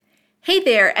Hey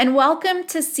there, and welcome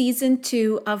to season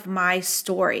 2 of My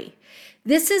Story.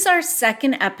 This is our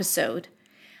second episode.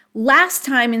 Last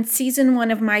time in season 1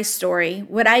 of My Story,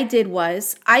 what I did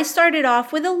was I started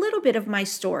off with a little bit of my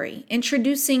story,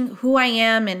 introducing who I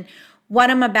am and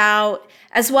what I'm about,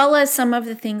 as well as some of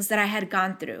the things that I had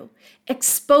gone through,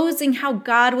 exposing how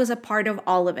God was a part of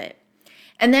all of it.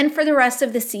 And then for the rest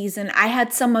of the season, I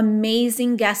had some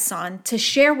amazing guests on to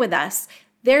share with us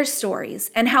their stories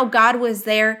and how God was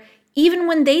there even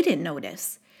when they didn't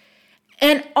notice.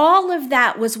 And all of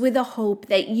that was with a hope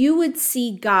that you would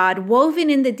see God woven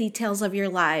in the details of your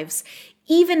lives,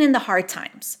 even in the hard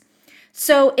times.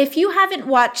 So if you haven't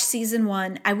watched season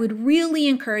 1, I would really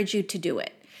encourage you to do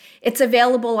it. It's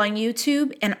available on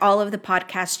YouTube and all of the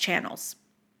podcast channels.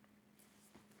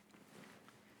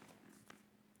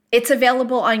 It's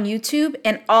available on YouTube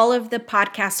and all of the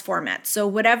podcast formats. So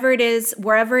whatever it is,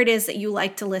 wherever it is that you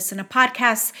like to listen to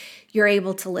podcasts, you're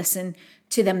able to listen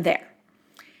to them there.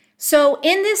 So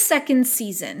in this second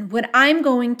season, what I'm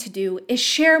going to do is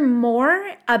share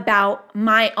more about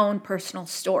my own personal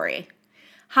story.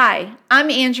 Hi, I'm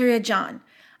Andrea John.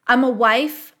 I'm a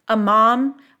wife, a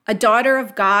mom, a daughter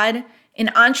of God, an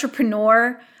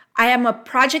entrepreneur. I am a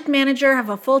project manager, have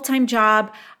a full-time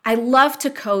job. I love to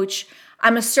coach.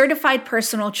 I'm a certified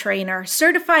personal trainer,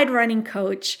 certified running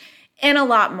coach, and a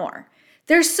lot more.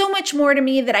 There's so much more to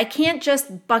me that I can't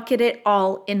just bucket it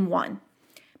all in one.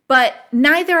 But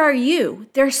neither are you.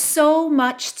 There's so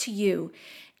much to you.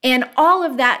 And all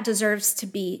of that deserves to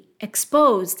be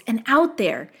exposed and out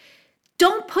there.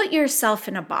 Don't put yourself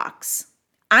in a box.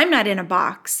 I'm not in a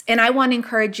box, and I want to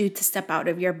encourage you to step out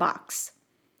of your box.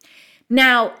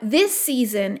 Now, this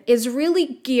season is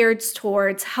really geared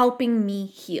towards helping me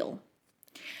heal.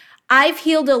 I've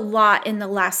healed a lot in the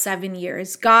last 7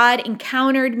 years. God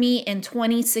encountered me in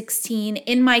 2016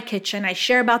 in my kitchen. I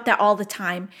share about that all the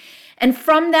time. And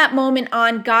from that moment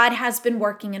on, God has been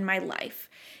working in my life.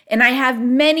 And I have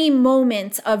many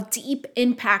moments of deep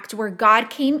impact where God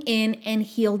came in and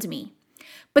healed me.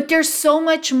 But there's so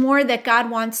much more that God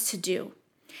wants to do.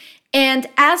 And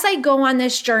as I go on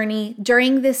this journey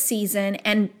during this season,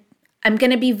 and I'm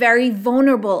going to be very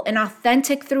vulnerable and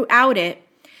authentic throughout it,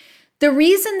 the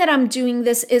reason that I'm doing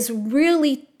this is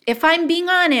really, if I'm being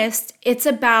honest, it's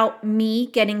about me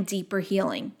getting deeper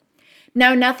healing.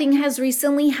 Now, nothing has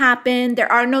recently happened.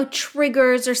 There are no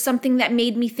triggers or something that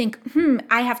made me think,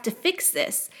 I have to fix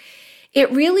this.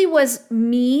 It really was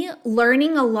me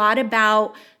learning a lot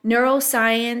about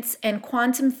neuroscience and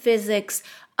quantum physics,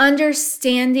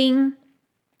 understanding,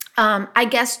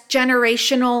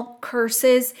 generational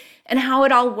curses and how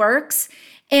it all works.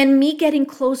 And me getting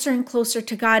closer and closer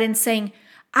to God and saying,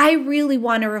 I really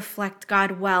want to reflect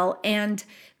God well. And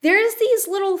there's these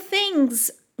little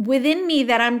things within me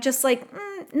that I'm just like,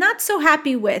 not so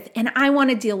happy with, and I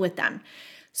want to deal with them.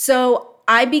 So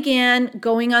I began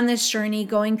going on this journey,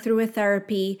 going through a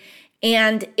therapy,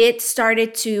 and it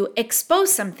started to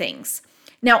expose some things.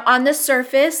 Now, on the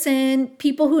surface, and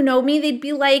people who know me, they'd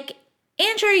be like,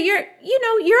 Andrea,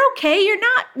 you're okay. You're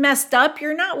not messed up.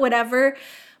 You're not whatever.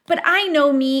 But I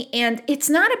know me, and it's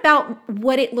not about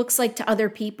what it looks like to other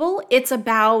people. It's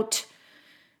about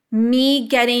me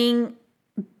getting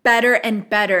better and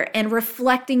better and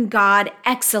reflecting God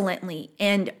excellently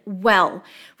and well,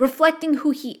 reflecting who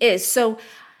He is. So,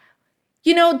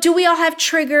 do we all have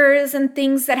triggers and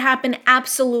things that happen?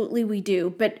 Absolutely we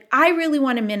do. But I really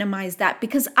want to minimize that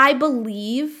because I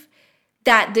believe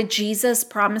that the Jesus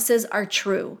promises are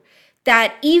true.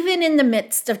 That even in the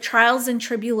midst of trials and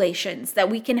tribulations, that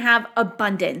we can have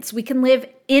abundance. We can live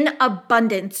in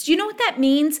abundance. Do you know what that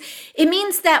means? It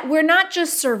means that we're not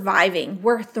just surviving,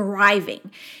 we're thriving.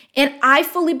 And I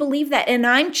fully believe that, and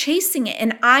I'm chasing it,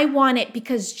 and I want it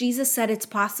because Jesus said it's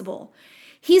possible.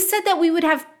 He said that we would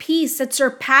have peace that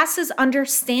surpasses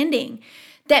understanding.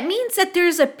 That means that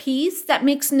there's a peace that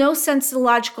makes no sense to the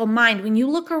logical mind. When you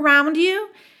look around you,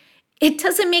 it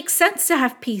doesn't make sense to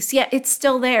have peace, yet it's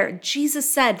still there.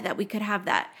 Jesus said that we could have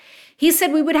that. He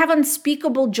said we would have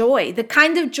unspeakable joy, the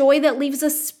kind of joy that leaves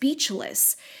us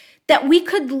speechless, that we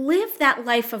could live that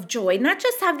life of joy, not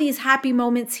just have these happy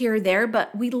moments here or there,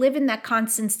 but we live in that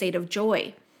constant state of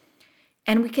joy.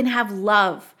 And we can have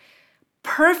love,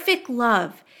 perfect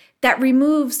love that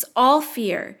removes all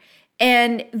fear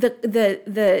and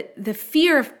the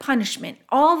fear of punishment,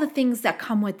 all the things that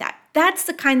come with that. That's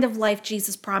the kind of life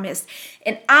Jesus promised.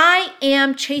 And I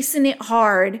am chasing it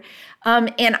hard.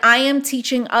 And I am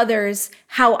teaching others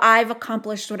how I've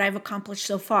accomplished what I've accomplished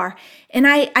so far. And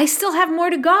I still have more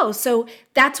to go. So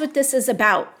that's what this is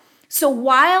about. So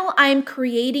while I'm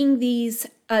creating this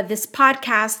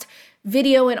podcast,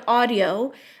 video and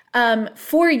audio,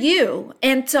 for you,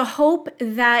 and to hope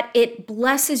that it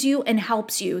blesses you and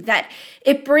helps you, that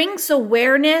it brings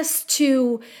awareness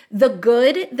to the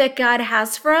good that God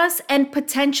has for us and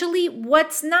potentially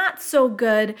what's not so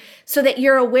good, so that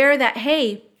you're aware that,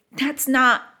 hey, that's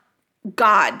not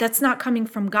God, that's not coming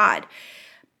from God.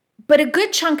 But a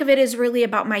good chunk of it is really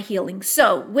about my healing.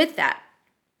 So with that,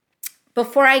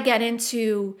 before I get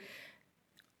into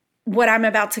what I'm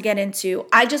about to get into,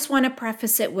 I just want to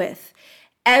preface it with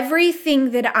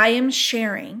everything that I am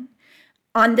sharing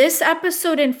on this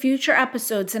episode and future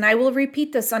episodes, and I will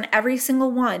repeat this on every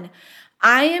single one.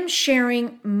 I am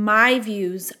sharing my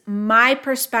views, my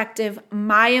perspective,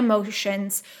 my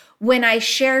emotions. When I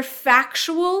share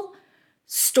factual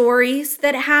stories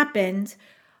that happened,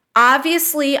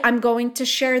 obviously I'm going to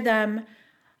share them.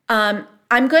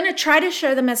 I'm going to try to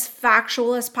share them as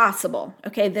factual as possible.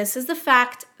 Okay, this is the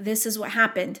fact. This is what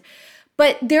happened.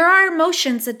 But there are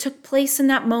emotions that took place in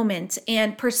that moment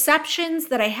and perceptions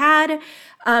that I had.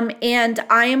 And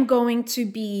I am going to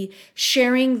be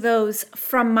sharing those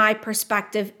from my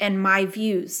perspective and my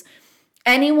views.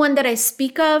 Anyone that I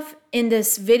speak of in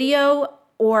this video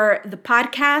or the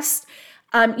podcast,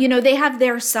 they have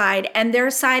their side, and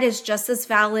their side is just as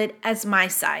valid as my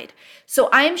side. So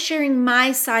I am sharing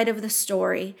my side of the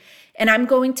story, and I'm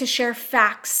going to share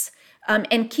facts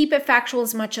and keep it factual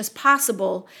as much as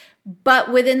possible.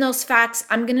 But within those facts,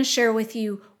 I'm going to share with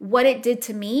you what it did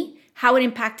to me, how it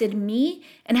impacted me,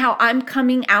 and how I'm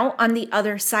coming out on the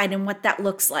other side and what that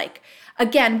looks like.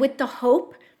 Again, with the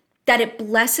hope that it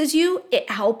blesses you, it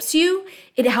helps you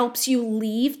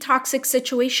leave toxic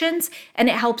situations, and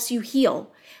it helps you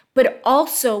heal, but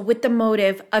also with the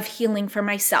motive of healing for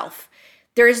myself.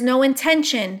 There is no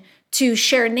intention to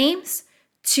share names,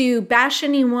 to bash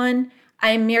anyone.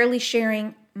 I am merely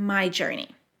sharing my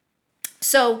journey.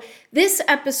 So this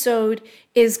episode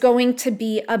is going to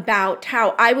be about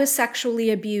how I was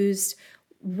sexually abused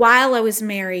while I was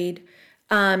married.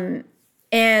 And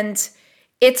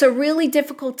it's a really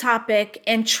difficult topic,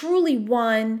 and truly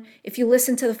one, if you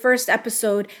listen to the first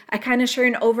episode, I kind of share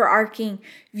an overarching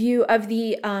view of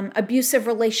the abusive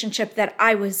relationship that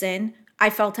I was in.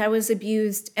 I felt I was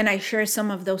abused, and I share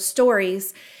some of those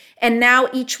stories. And now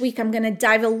each week I'm going to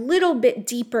dive a little bit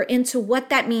deeper into what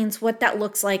that means, what that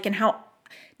looks like, and how,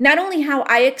 not only how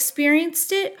I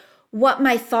experienced it, what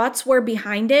my thoughts were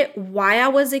behind it, why I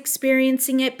was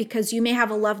experiencing it, because you may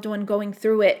have a loved one going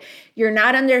through it. You're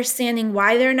not understanding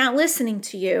why they're not listening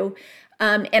to you.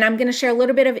 And I'm going to share a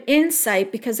little bit of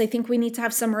insight, because I think we need to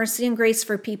have some mercy and grace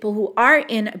for people who are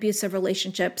in abusive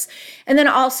relationships. And then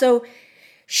also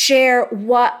share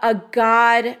what a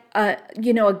godly,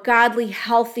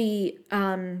 healthy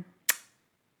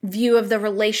view of the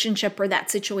relationship or that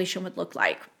situation would look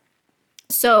like.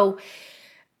 So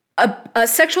a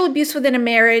sexual abuse within a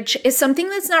marriage is something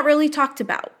that's not really talked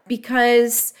about,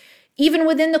 because even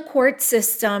within the court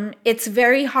system, it's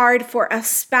very hard for a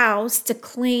spouse to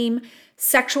claim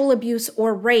sexual abuse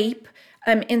or rape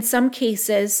in some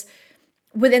cases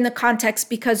within the context,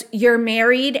 because you're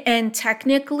married and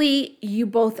technically you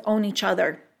both own each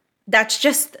other. That's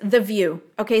just the view.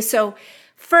 Okay, so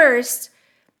first,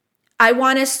 I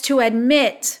want us to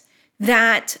admit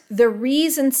that the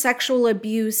reason sexual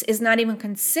abuse is not even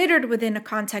considered within a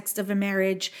context of a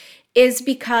marriage is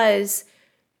because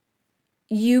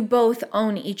you both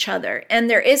own each other. And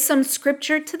there is some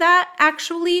scripture to that,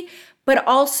 actually, but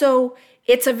also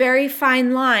it's a very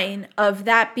fine line of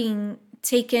that being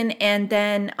taken and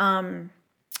then,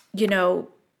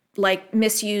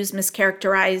 misused,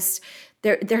 mischaracterized.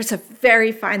 There's a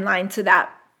very fine line to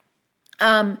that.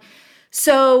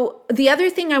 So the other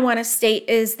thing I want to state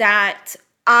is that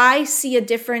I see a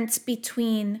difference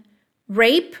between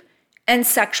rape and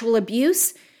sexual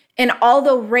abuse. And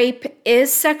although rape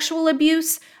is sexual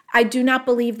abuse, I do not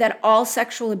believe that all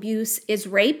sexual abuse is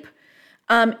rape.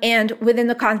 And within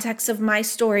the context of my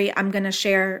story, I'm going to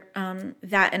share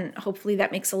that, and hopefully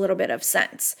that makes a little bit of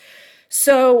sense.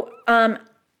 So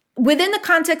within the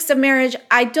context of marriage,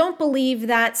 I don't believe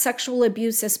that sexual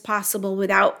abuse is possible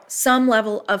without some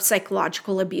level of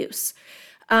psychological abuse.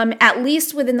 At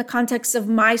least within the context of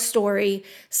my story,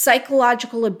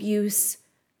 psychological abuse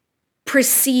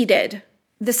preceded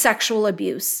the sexual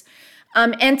abuse.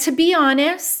 And to be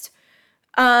honest,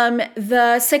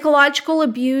 the psychological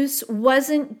abuse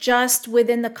wasn't just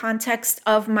within the context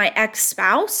of my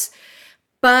ex-spouse,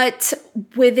 but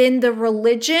within the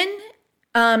religion,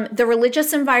 the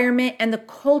religious environment, and the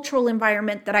cultural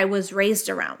environment that I was raised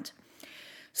around.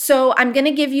 So I'm going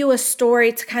to give you a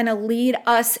story to kind of lead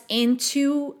us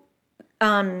into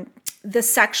the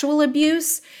sexual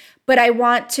abuse, but I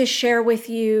want to share with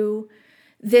you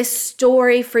this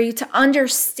story for you to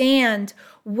understand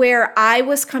where I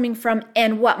was coming from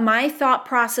and what my thought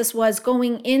process was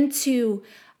going into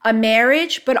a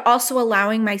marriage, but also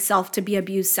allowing myself to be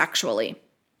abused sexually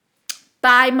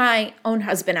by my own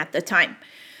husband at the time.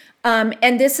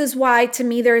 And this is why, to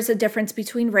me, there is a difference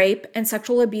between rape and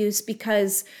sexual abuse,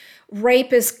 because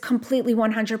rape is completely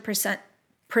 100%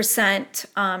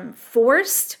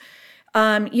 forced.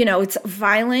 It's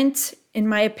violent, in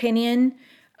my opinion.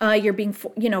 You're being,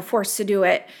 forced to do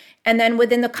it. And then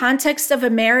within the context of a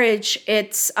marriage,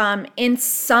 it's in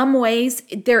some ways,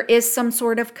 there is some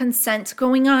sort of consent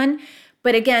going on.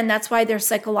 But again, that's why there's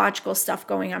psychological stuff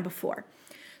going on before.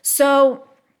 So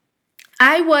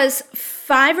I was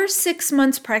 5 or 6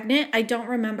 months pregnant. I don't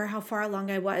remember how far along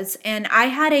I was. And I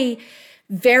had a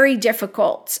very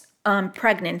difficult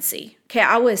pregnancy. Okay,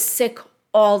 I was sick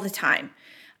all the time.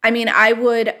 I mean, I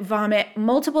would vomit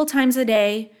multiple times a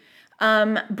day.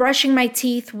 Brushing my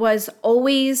teeth was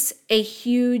always a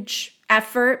huge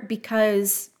effort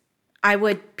because I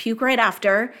would puke right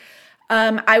after.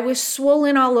 I was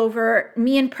swollen all over.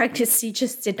 Me and pregnancy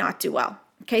just did not do well.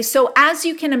 Okay, so as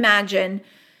you can imagine,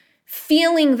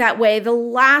 feeling that way, the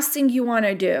last thing you want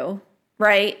to do,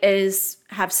 right, is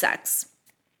have sex.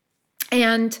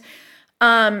 And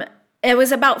it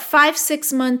was about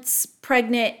 5-6 months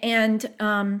pregnant,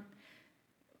 and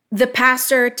the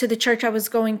pastor to the church I was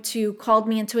going to called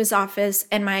me into his office,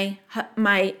 and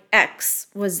my ex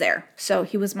was there. So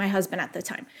he was my husband at the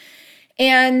time.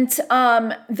 And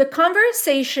the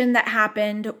conversation that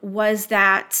happened was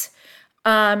that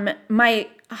my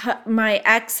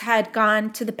ex had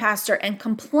gone to the pastor and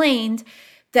complained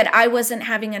that I wasn't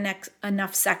having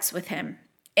enough sex with him.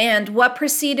 And what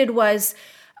preceded was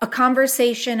a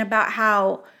conversation about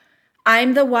how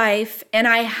I'm the wife and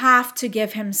I have to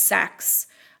give him sex.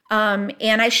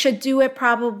 And I should do it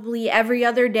probably every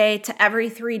other day to every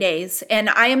 3 days. And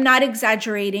I am not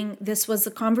exaggerating. This was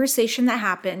a conversation that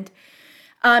happened.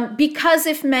 Because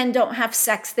if men don't have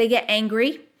sex, they get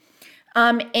angry.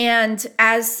 And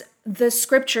as the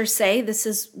scriptures say, this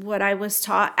is what I was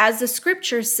taught, as the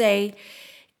scriptures say,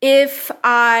 if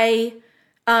I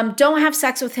don't have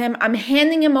sex with him, I'm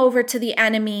handing him over to the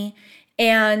enemy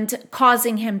and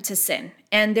causing him to sin.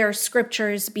 And there are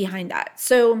scriptures behind that.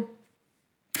 So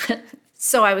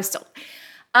I was told.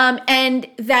 And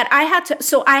that I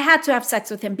had to have sex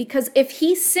with him, because if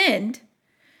he sinned,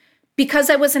 because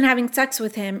I wasn't having sex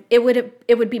with him, it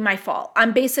would be my fault.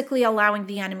 I'm basically allowing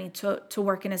the enemy to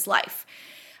work in his life.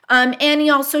 And he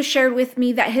also shared with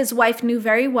me that his wife knew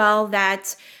very well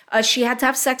that she had to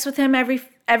have sex with him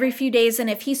every few days. And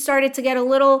if he started to get a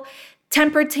little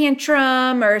temper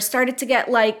tantrum or started to get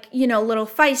a little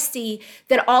feisty,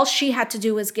 that all she had to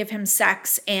do was give him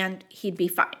sex and he'd be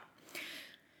fine.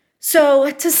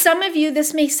 So to some of you,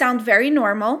 this may sound very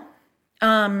normal.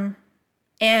 And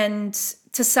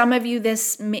to some of you,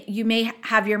 you may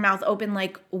have your mouth open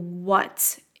like,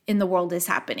 what in the world is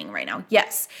happening right now?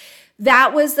 Yes,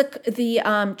 that was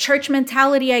the church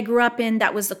mentality I grew up in.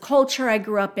 That was the culture I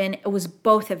grew up in. It was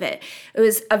both of it. It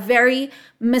was a very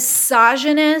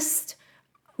misogynist,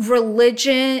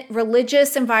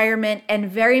 religious environment, and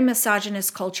very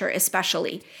misogynist culture,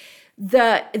 especially.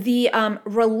 The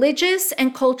religious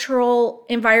and cultural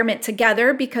environment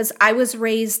together, because I was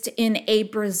raised in a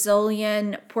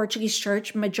Brazilian Portuguese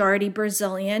church, majority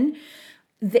Brazilian,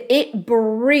 it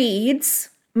breeds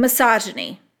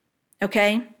misogyny,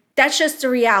 okay? That's just the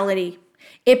reality.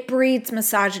 It breeds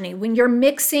misogyny. When you're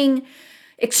mixing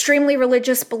extremely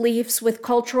religious beliefs with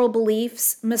cultural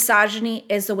beliefs, misogyny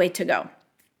is the way to go.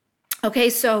 Okay,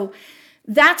 so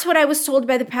that's what I was told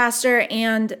by the pastor,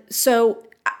 and so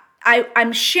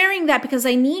I'm sharing that because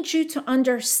I need you to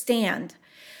understand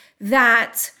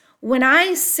that when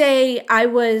I say I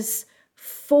was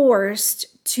forced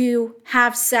to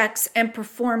have sex and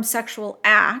perform sexual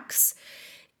acts,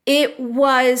 it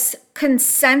was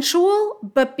consensual,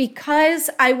 but because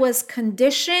I was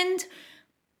conditioned,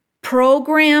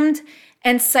 programmed,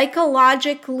 and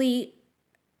psychologically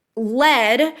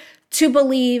led to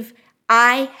believe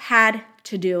I had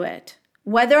to do it,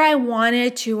 whether I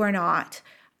wanted to or not.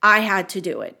 I had to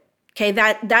do it. Okay,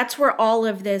 that's where all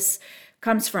of this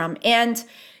comes from. And,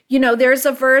 there's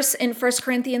a verse in 1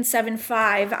 Corinthians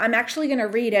 7:5. I'm actually going to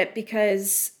read it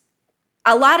because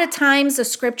a lot of times the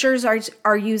scriptures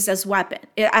are used as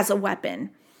a weapon.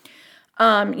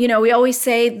 We always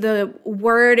say the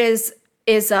word is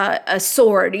a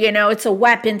sword, it's a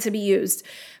weapon to be used.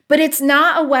 But it's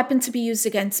not a weapon to be used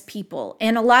against people.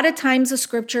 And a lot of times the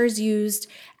scripture is used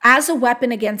as a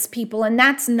weapon against people, and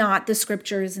that's not the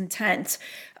scripture's intent.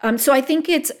 So I think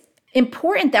it's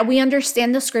important that we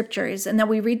understand the scriptures and that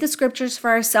we read the scriptures for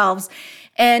ourselves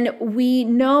and we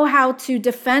know how to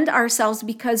defend ourselves,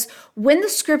 because when the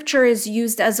scripture is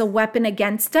used as a weapon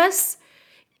against us,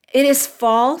 it is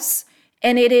false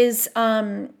and it's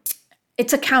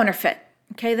a counterfeit.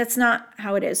 Okay, that's not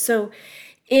how it is. So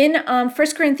in 1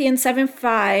 Corinthians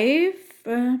 7:5,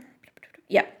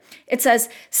 it says,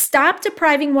 stop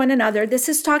depriving one another. This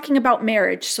is talking about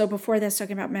marriage. So before this,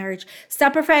 talking about marriage.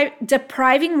 Stop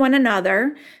depriving one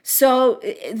another. So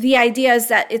the idea is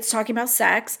that it's talking about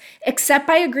sex, except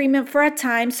by agreement for a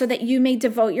time, so that you may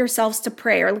devote yourselves to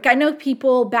prayer. Like, I know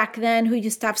people back then who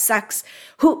used to have sex,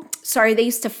 they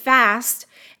used to fast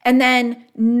and then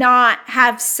not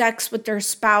have sex with their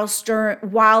spouse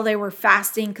while they were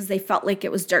fasting because they felt like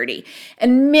it was dirty.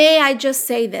 And may I just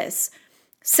say this?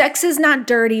 Sex is not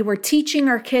dirty. We're teaching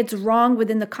our kids wrong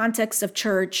within the context of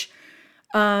church.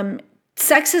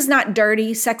 Sex is not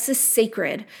dirty. Sex is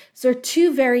sacred. So they're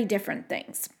two very different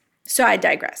things. So I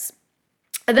digress.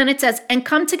 And then it says, and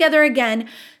come together again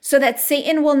so that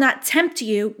Satan will not tempt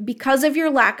you because of your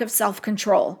lack of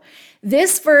self-control.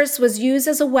 This verse was used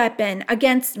as a weapon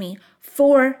against me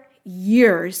for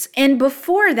years. And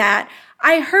before that,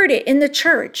 I heard it in the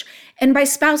church and by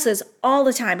spouses all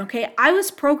the time. Okay, I was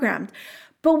programmed.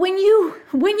 But when you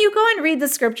go and read the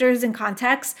scriptures in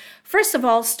context, first of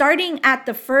all, starting at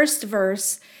the first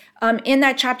verse in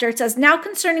that chapter, it says, now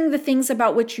concerning the things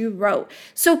about which you wrote.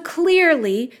 So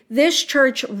clearly, this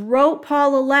church wrote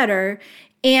Paul a letter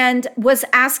and was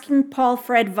asking Paul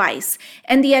for advice.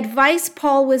 And the advice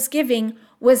Paul was giving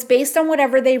was based on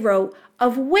whatever they wrote,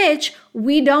 of which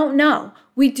we don't know.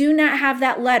 We do not have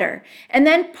that letter. And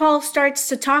then Paul starts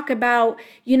to talk about,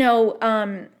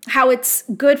 how it's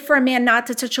good for a man not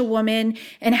to touch a woman,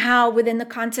 and how within the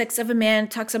context of a man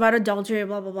talks about adultery,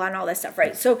 blah, blah, blah, and all that stuff,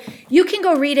 right? So you can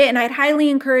go read it, and I'd highly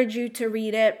encourage you to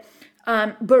read it.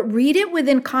 But read it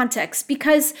within context,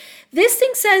 because this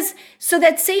thing says, so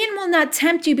that Satan will not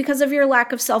tempt you because of your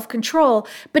lack of self-control.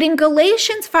 But in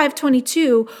Galatians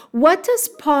 5:22, what does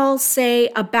Paul say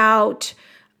about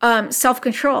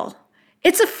self-control?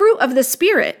 It's a fruit of the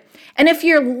Spirit. And if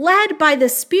you're led by the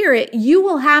Spirit, you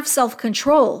will have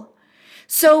self-control.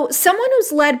 So someone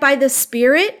who's led by the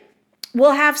Spirit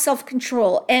will have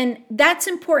self-control. And that's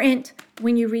important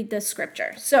when you read the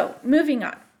scripture. So moving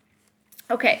on.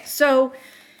 Okay, so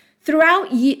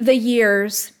throughout the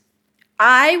years,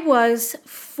 I was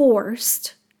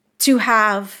forced to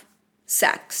have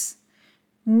sex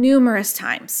numerous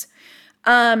times.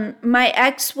 My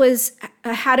ex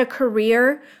had a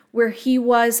career where he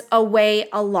was away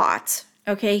a lot.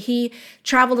 Okay, he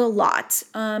traveled a lot.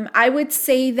 I would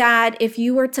say that if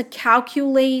you were to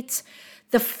calculate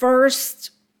the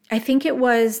first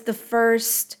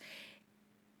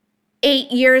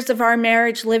 8 years of our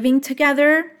marriage living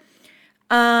together.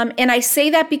 And I say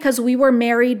that because we were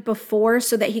married before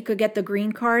so that he could get the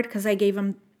green card, because I gave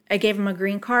him a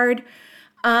green card.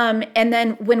 And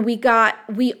then when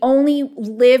we only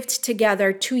lived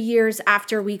together 2 years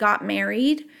after we got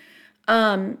married,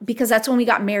 because that's when we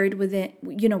got married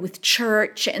with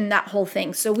church and that whole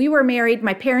thing. So we were married.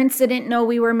 My parents didn't know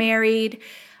we were married.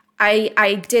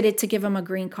 I did it to give him a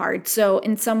green card. So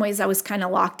in some ways I was kind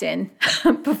of locked in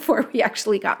before we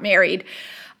actually got married.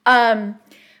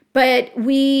 But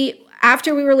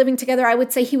after we were living together, I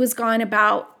would say he was gone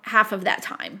about half of that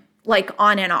time, like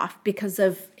on and off because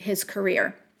of his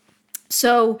career.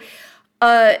 So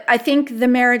I think the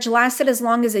marriage lasted as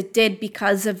long as it did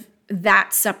because of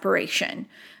that separation.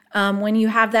 When you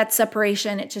have that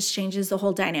separation, it just changes the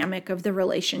whole dynamic of the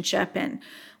relationship. And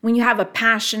when you have a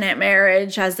passionate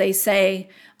marriage, as they say,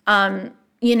 having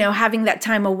that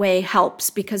time away helps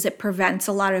because it prevents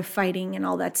a lot of fighting and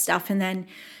all that stuff. And then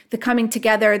the coming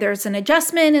together, there's an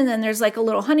adjustment, and then there's like a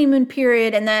little honeymoon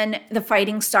period, and then the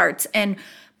fighting starts. And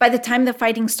by the time the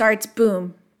fighting starts,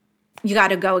 boom, you got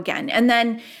to go again. And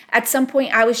then at some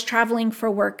point I was traveling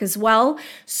for work as well.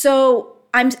 So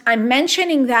I'm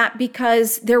mentioning that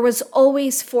because there was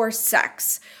always forced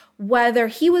sex. Whether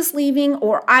he was leaving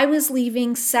or I was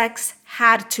leaving, sex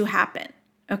had to happen,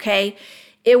 okay?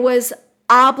 It was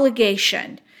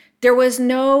obligation. There was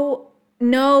no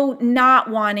not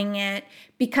wanting it,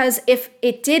 because if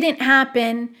it didn't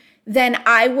happen, then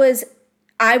I was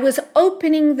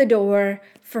opening the door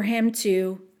for him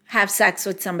to have sex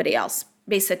with somebody else.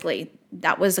 Basically,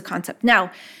 that was the concept.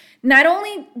 Now, not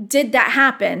only did that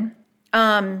happen,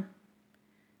 and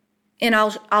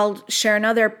I'll share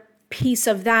another piece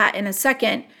of that in a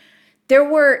second, there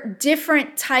were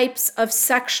different types of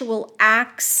sexual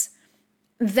acts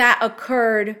that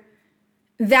occurred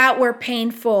that were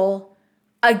painful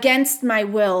against my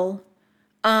will,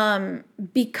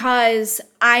 because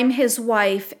I'm his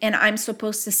wife and I'm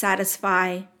supposed to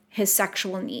satisfy his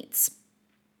sexual needs.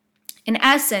 In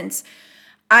essence,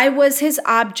 I was his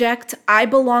object. I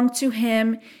belonged to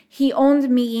him. He owned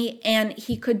me and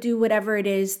he could do whatever it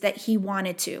is that he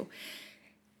wanted to.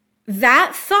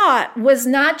 That thought was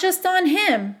not just on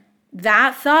him.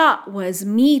 That thought was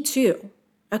me too.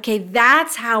 Okay,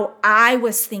 that's how I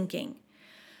was thinking.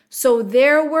 So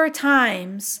there were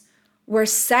times where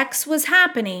sex was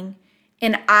happening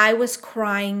and I was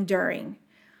crying during.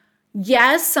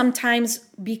 Yes, sometimes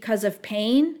because of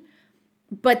pain,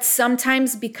 but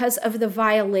sometimes because of the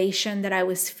violation that I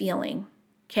was feeling.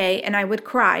 Okay, and I would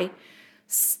cry.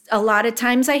 A lot of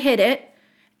times I hid it,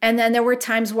 and then there were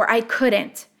times where I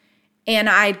couldn't. And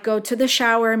I'd go to the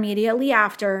shower immediately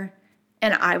after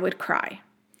and I would cry.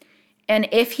 And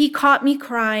if he caught me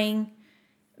crying,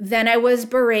 then I was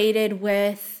berated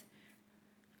with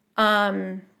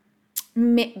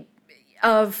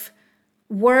of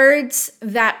words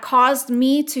that caused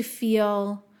me to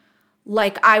feel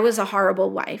like I was a horrible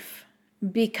wife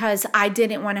because I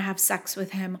didn't want to have sex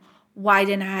with him. Why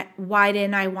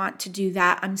didn't I want to do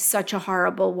that? I'm such a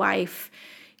horrible wife,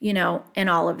 and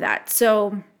all of that.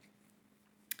 So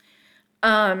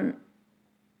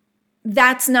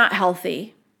that's not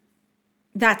healthy.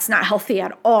 That's not healthy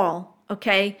at all,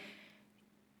 okay?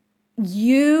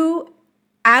 You,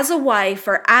 as a wife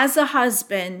or as a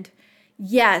husband,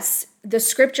 yes, the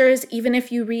scriptures, even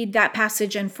if you read that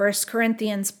passage in 1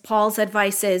 Corinthians, Paul's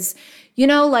advice is,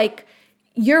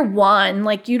 you're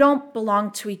one, you don't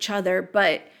belong to each other,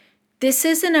 but this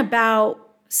isn't about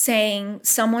saying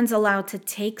someone's allowed to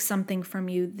take something from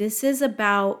you. This is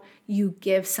about you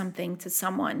give something to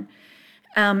someone.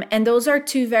 And those are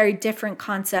two very different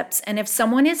concepts. And if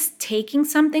someone is taking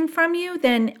something from you,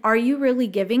 then are you really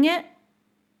giving it?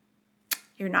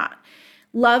 You're not.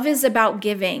 Love is about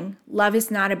giving. Love is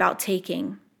not about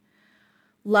taking.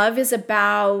 Love is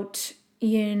about,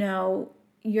 your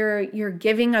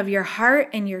giving of your heart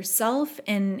and yourself,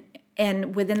 and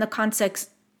within the context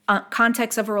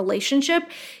of a relationship,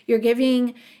 you're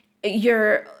giving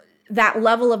that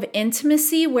level of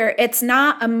intimacy where it's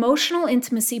not emotional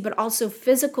intimacy, but also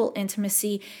physical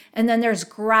intimacy. And then there's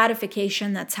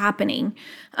gratification that's happening.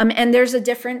 And there's a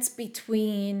difference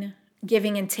between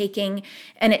giving and taking,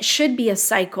 and it should be a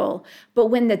cycle. But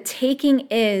when the taking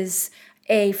is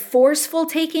a forceful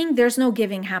taking, there's no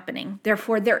giving happening.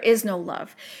 Therefore, there is no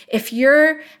love. If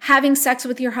you're having sex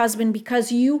with your husband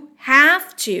because you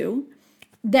have to,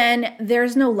 then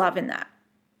there's no love in that.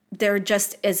 There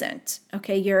just isn't.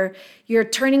 Okay, you're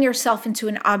turning yourself into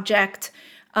an object.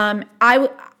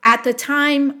 At the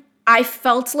time, I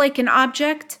felt like an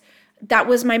object. That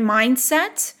was my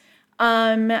mindset.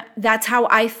 That's how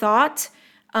I thought.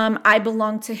 I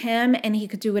belonged to him and he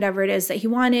could do whatever it is that he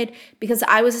wanted because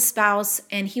I was a spouse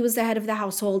and he was the head of the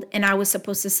household and I was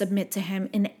supposed to submit to him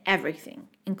in everything,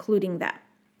 including that.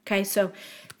 Okay, so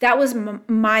that was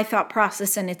my thought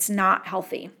process and it's not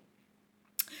healthy.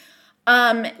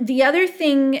 The other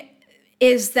thing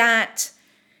is that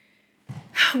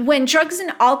when drugs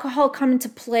and alcohol come into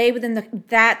play within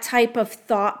that type of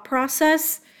thought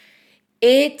process,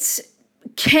 it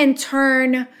can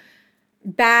turn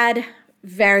bad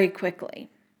very quickly.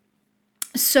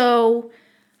 So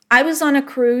I was on a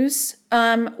cruise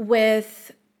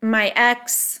with my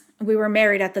ex. We were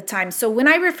married at the time. So when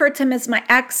I refer to him as my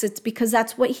ex, it's because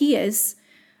that's what he is.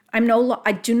 I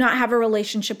do not have a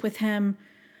relationship with him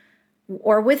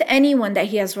or with anyone that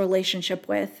he has a relationship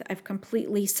with. I've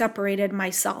completely separated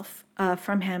myself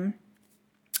from him.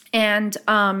 And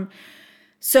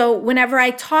so whenever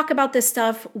I talk about this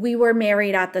stuff, we were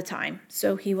married at the time.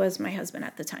 So he was my husband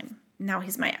at the time. Now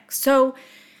he's my ex. So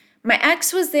my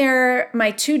ex was there, my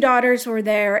two daughters were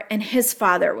there, and his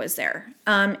father was there.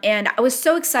 And I was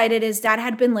so excited. His dad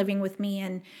had been living with me,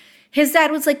 and his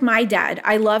dad was like my dad.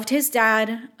 I loved his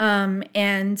dad,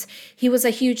 and he was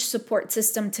a huge support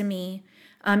system to me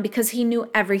because he knew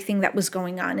everything that was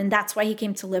going on. And that's why he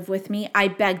came to live with me. I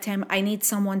begged him, I need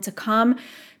someone to come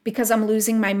because I'm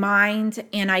losing my mind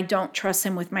and I don't trust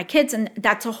him with my kids. And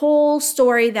that's a whole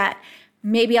story that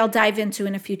maybe I'll dive into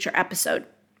in a future episode.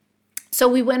 So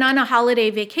we went on a holiday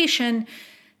vacation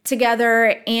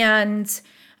together, and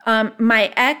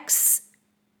my ex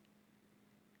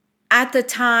at the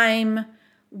time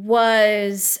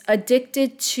was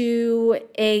addicted to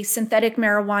a synthetic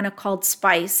marijuana called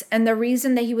Spice. And the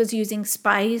reason that he was using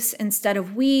Spice instead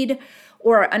of weed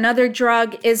or another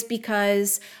drug is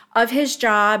because of his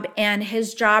job, and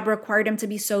his job required him to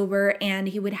be sober, and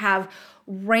he would have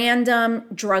random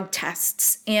drug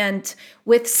tests. And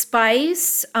with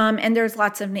spice, and there's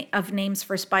lots of names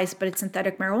for spice, but it's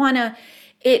synthetic marijuana,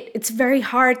 it's very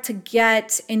hard to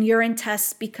get in urine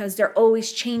tests because they're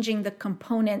always changing the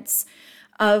components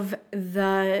of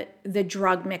the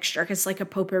drug mixture. It's like a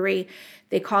potpourri,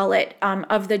 they call it,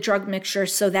 of the drug mixture,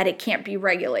 so that it can't be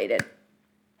regulated.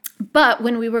 But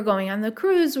when we were going on the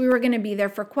cruise, we were going to be there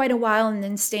for quite a while and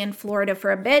then stay in Florida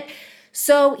for a bit.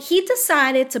 So he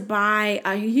decided to buy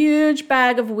a huge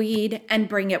bag of weed and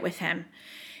bring it with him.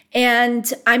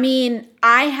 And I mean,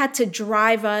 I had to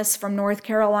drive us from North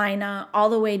Carolina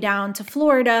all the way down to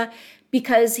Florida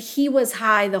because he was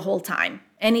high the whole time.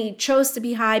 And he chose to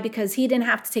be high because he didn't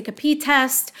have to take a pee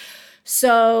test.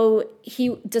 So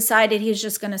he decided he's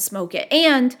just going to smoke it.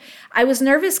 And I was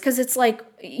nervous because it's like,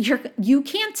 you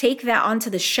can't take that onto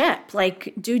the ship.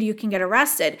 Like, dude, you can get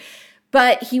arrested.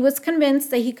 But he was convinced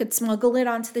that he could smuggle it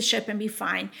onto the ship and be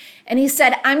fine. And he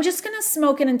said, I'm just going to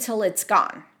smoke it until it's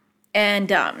gone.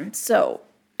 And so,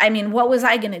 I mean, what was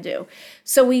I going to do?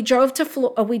 So we drove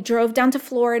down to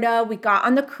Florida. We got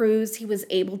on the cruise. He was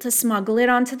able to smuggle it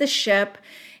onto the ship,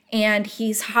 and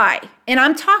he's high. And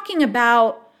I'm talking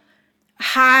about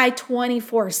high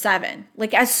 24/7.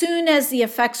 Like, as soon as the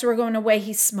effects were going away,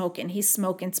 he's smoking.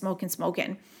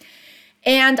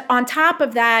 And on top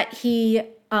of that, he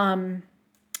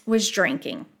was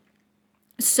drinking.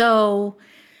 So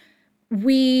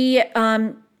we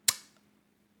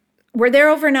we're there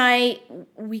overnight.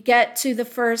 We get to the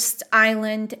first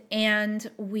island,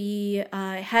 and we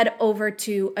head over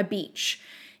to a beach.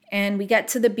 And we get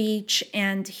to the beach,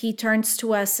 and he turns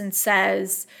to us and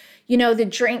says, the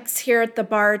drinks here at the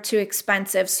bar are too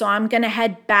expensive, so I'm going to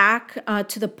head back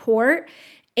to the port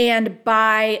and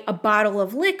buy a bottle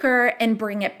of liquor and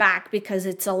bring it back because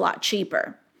it's a lot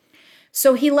cheaper.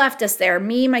 So he left us there,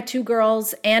 me, my two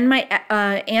girls, and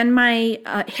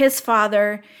his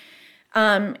father.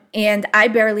 And I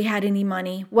barely had any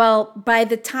money. Well, by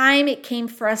the time it came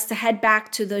for us to head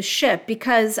back to the ship,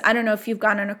 because I don't know if you've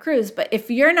gone on a cruise, but if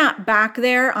you're not back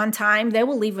there on time, they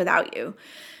will leave without you.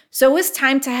 So it was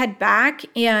time to head back,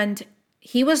 and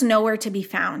he was nowhere to be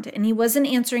found, and he wasn't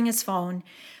answering his phone.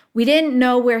 We didn't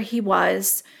know where he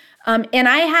was. And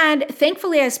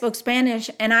thankfully I spoke Spanish,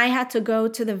 and I had to go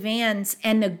to the vans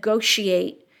and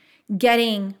negotiate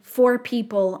getting 4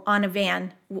 people on a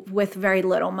van with very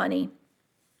little money.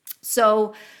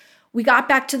 So we got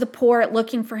back to the port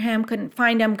looking for him, couldn't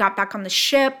find him, got back on the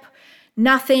ship,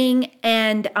 nothing.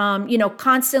 And,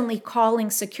 constantly calling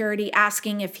security,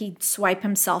 asking if he'd swipe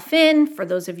himself in, for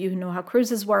those of you who know how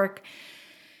cruises work.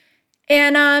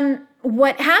 And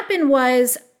what happened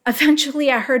was,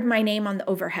 eventually I heard my name on the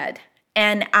overhead,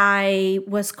 and I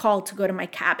was called to go to my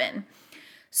cabin.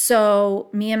 So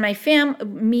me,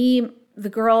 the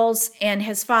girls, and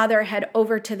his father head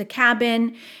over to the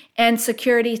cabin, and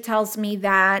security tells me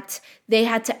that they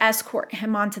had to escort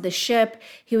him onto the ship.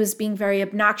 He was being very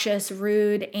obnoxious,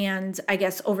 rude, and I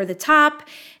guess over the top,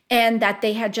 and that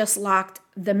they had just locked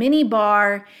the mini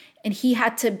bar, and he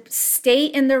had to stay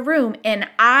in the room, and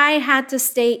I had to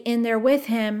stay in there with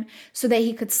him so that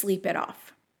he could sleep it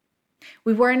off.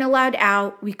 We weren't allowed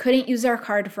out. We couldn't use our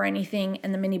card for anything,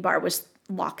 and the mini bar was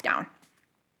locked down.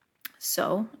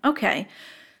 So, okay.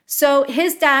 So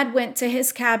his dad went to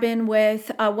his cabin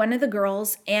with one of the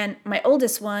girls, and my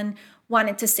oldest one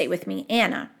wanted to stay with me,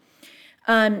 Anna.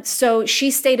 So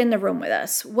she stayed in the room with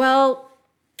us. Well,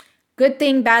 good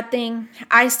thing, bad thing,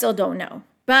 I still don't know.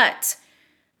 But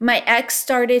my ex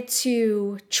started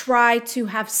to try to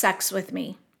have sex with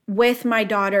me, with my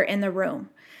daughter in the room.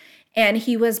 And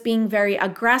he was being very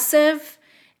aggressive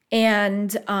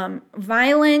and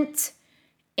violent.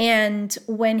 And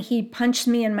when he punched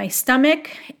me in my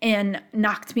stomach and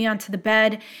knocked me onto the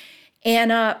bed,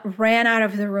 Anna ran out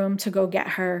of the room to go get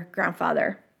her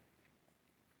grandfather.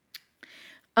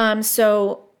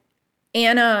 So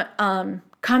Anna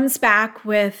comes back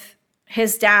with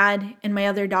his dad and my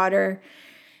other daughter,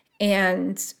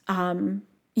 and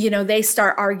they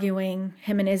start arguing,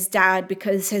 him and his dad,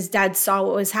 because his dad saw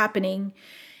what was happening,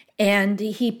 and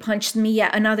he punched me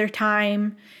yet another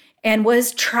time and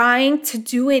was trying to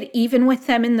do it even with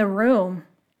them in the room.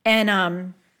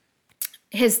 And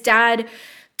his dad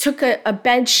took a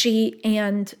bed sheet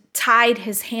and tied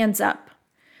his hands up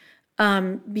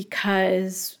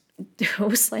because it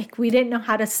was like we didn't know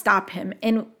how to stop him,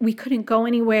 and we couldn't go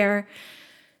anywhere.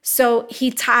 So he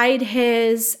tied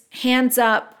his hands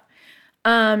up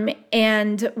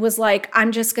and was like,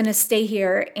 I'm just going to stay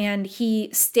here. And he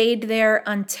stayed there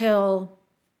until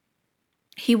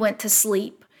he went to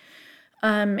sleep.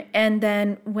 And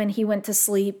then when he went to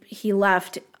sleep, he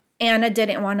left. Anna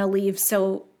didn't want to leave,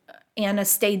 so Anna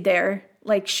stayed there.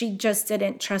 Like, she just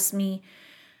didn't trust me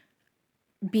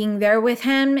being there with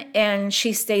him, and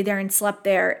she stayed there and slept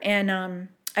there. And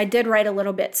I did write a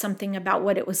little bit something about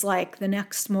what it was like the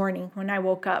next morning when I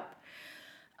woke up.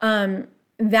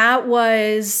 That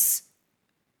was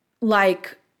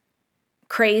like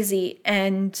crazy.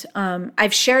 And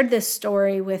I've shared this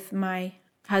story with my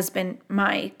husband,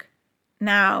 Mike,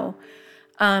 now,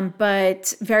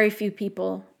 but very few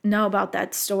people know about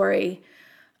that story.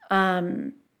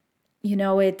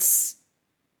 It's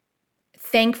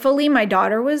thankfully my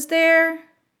daughter was there.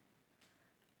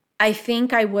 I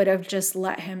think I would have just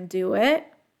let him do it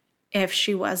if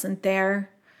she wasn't there.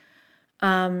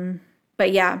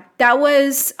 But yeah, that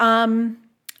was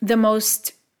the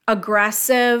most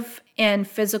aggressive and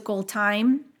physical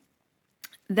time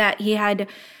that he had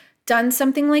done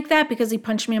something like that, because he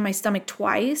punched me in my stomach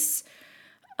twice.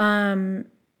 But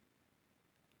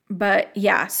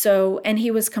yeah, and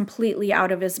he was completely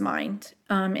out of his mind.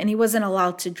 And he wasn't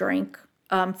allowed to drink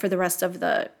for the rest of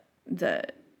the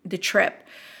trip.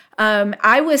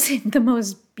 I was in the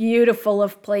most beautiful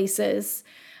of places,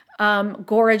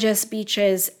 gorgeous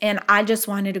beaches, and I just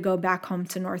wanted to go back home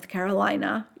to North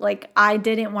Carolina. Like, I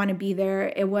didn't want to be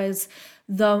there. It was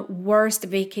the worst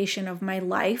vacation of my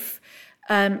life.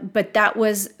 But that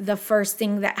was the first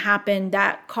thing that happened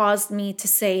that caused me to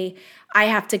say, I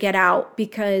have to get out.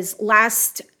 Because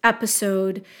last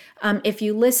episode, if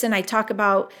you listen, I talk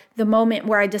about the moment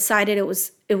where I decided it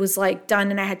was like done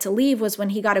and I had to leave, was when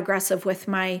he got aggressive with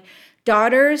my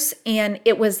daughters. And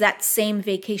it was that same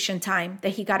vacation time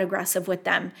that he got aggressive with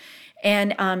them.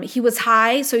 And he was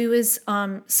high, so he was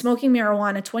smoking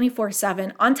marijuana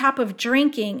 24/7 on top of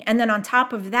drinking. And then on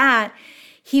top of that,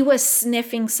 he was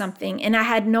sniffing something, and I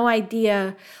had no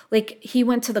idea. Like, he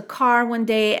went to the car one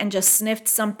day and just sniffed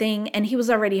something, and he was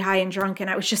already high and drunk. And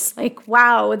I was just like,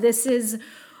 wow, this is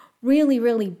really,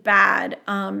 really bad.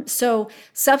 So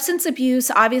substance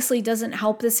abuse obviously doesn't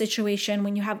help the situation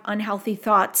when you have unhealthy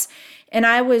thoughts. And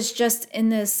I was just in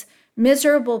this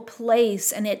miserable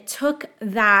place, and it took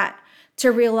that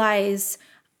to realize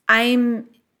I'm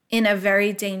in a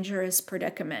very dangerous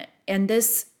predicament. And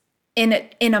this,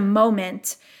 in a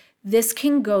moment, this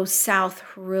can go south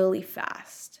really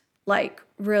fast, like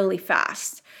really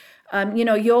fast.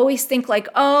 You always think like,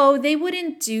 oh, they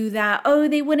wouldn't do that. Oh,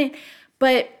 they wouldn't.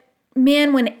 But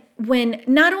man, when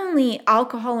not only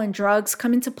alcohol and drugs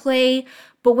come into play,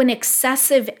 but when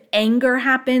excessive anger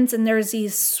happens and there's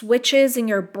these switches in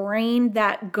your brain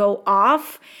that go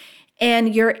off,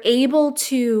 and you're able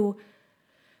to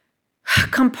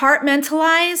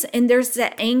compartmentalize, and there's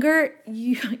that anger,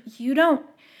 you don't,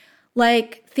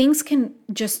 like, things can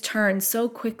just turn so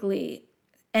quickly,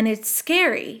 and it's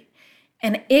scary.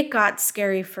 And it got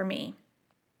scary for me.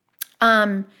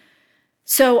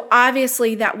 So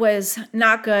obviously that was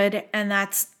not good, and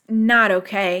that's not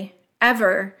okay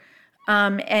ever.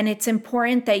 And it's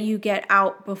important that you get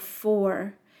out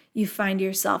before you find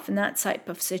yourself in that type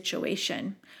of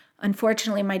situation.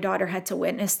 Unfortunately, my daughter had to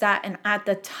witness that. And at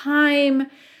the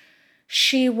time,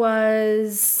 she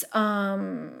was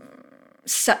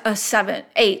 7,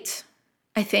 8,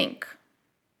 I think.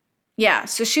 Yeah,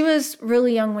 so she was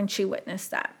really young when she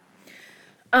witnessed that.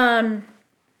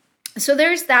 So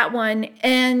there's that one.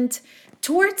 And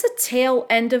towards the tail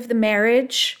end of the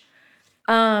marriage,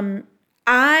 every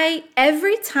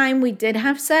time we did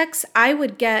have sex, I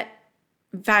would get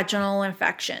vaginal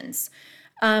infections.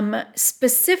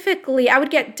 Specifically, I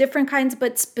would get different kinds,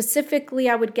 but specifically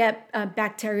I would get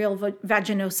bacterial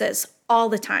vaginosis all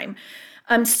the time.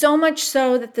 So much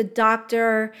so that the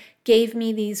doctor gave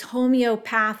me these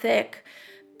homeopathic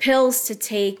pills to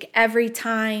take every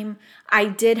time I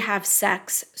did have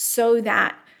sex, so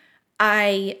that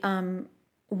I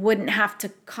wouldn't have to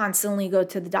constantly go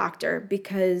to the doctor,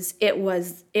 because it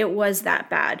was that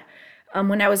bad.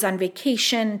 When I was on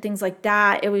vacation, things like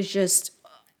that, it was just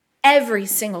every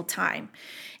single time.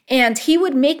 And he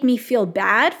would make me feel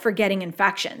bad for getting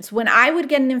infections. When I would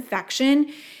get an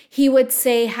infection, he would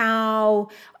say how,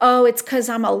 oh, it's because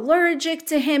I'm allergic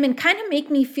to him, and kind of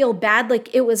make me feel bad, like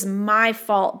it was my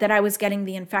fault that I was getting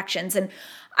the infections. And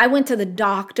I went to the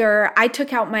doctor, I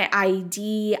took out my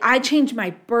IUD, I changed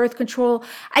my birth control.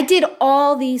 I did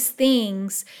all these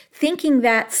things thinking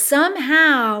that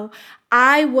somehow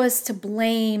I was to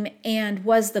blame and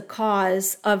was the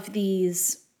cause of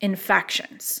these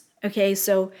infections. Okay,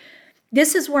 so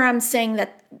this is where I'm saying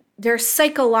that there's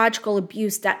psychological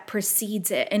abuse that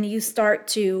precedes it, and you start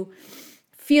to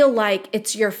feel like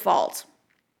it's your fault.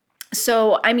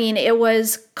 So, I mean, it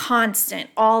was constant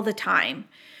all the time.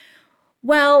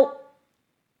 Well,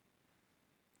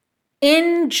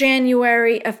 in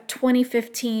January of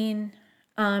 2015,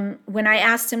 when I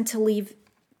asked him to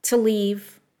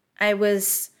leave, I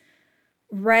was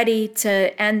ready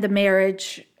to end the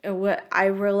marriage. I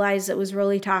realized it was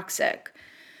really toxic.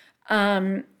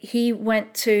 He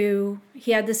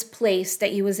had this place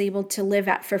that he was able to live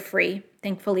at for free.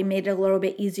 Thankfully, made it a little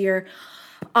bit easier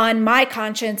on my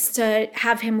conscience to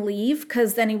have him leave,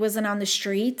 because then he wasn't on the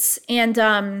streets.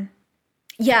 And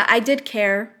yeah, I did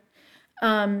care.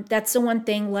 That's the one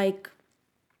thing, like,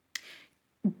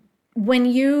 when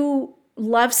you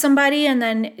love somebody and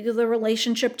then the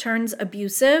relationship turns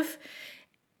abusive,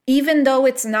 even though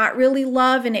it's not really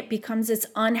love and it becomes this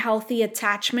unhealthy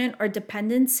attachment or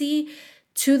dependency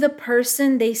to the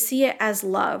person, they see it as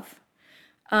love.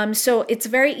 So it's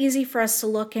very easy for us to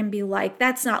look and be like,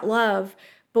 that's not love.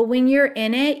 But when you're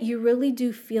in it, you really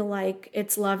do feel like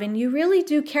it's love, and you really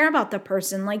do care about the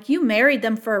person. Like, you married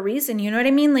them for a reason. You know what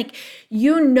I mean? Like,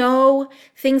 you know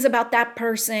things about that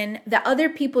person that other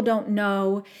people don't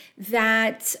know,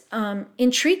 that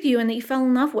intrigue you and that you fell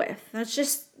in love with. That's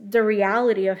just the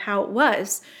reality of how it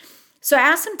was. So I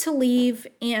asked him to leave,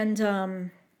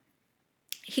 and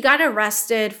he got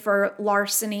arrested for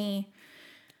larceny.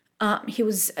 He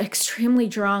was extremely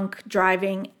drunk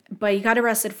driving, but he got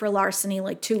arrested for larceny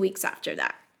like 2 weeks after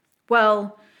that.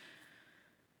 Well,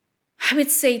 I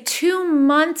would say 2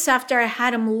 months after I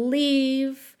had him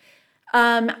leave,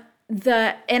 and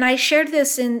I shared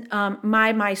this in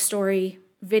my story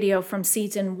video from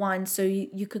season 1, so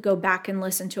you could go back and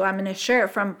listen to it. I'm going to share it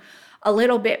from a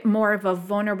little bit more of a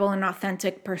vulnerable and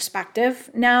authentic perspective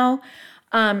now.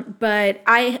 But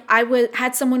I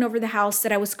had someone over the house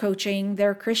that I was coaching.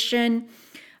 They're Christian.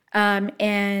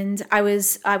 And I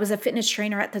was a fitness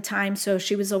trainer at the time. So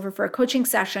she was over for a coaching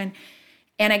session,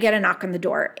 and I get a knock on the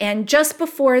door. And just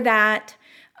before that,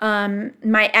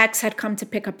 my ex had come to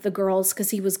pick up the girls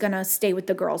because he was going to stay with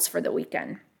the girls for the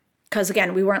weekend. Because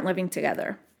again, we weren't living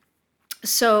together.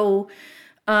 So,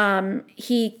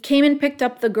 he came and picked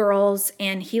up the girls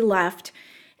and he left.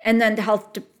 And then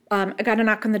I got a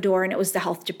knock on the door, and it was the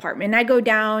health department. And I go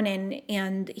down,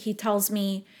 and he tells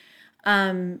me,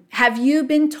 have you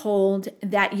been told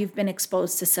that you've been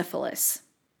exposed to syphilis?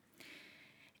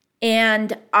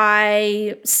 And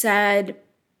I said,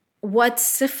 what's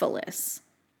syphilis?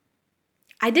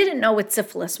 I didn't know what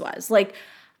syphilis was. Like,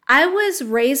 I was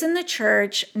raised in the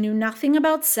church, knew nothing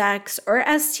about sex or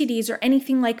STDs or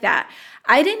anything like that.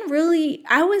 I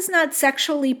was not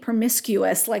sexually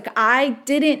promiscuous. Like, I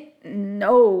didn't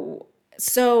know.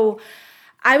 So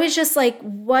I was just like,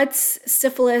 what's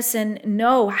syphilis? And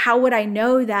no, how would I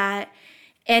know that?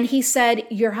 And he said,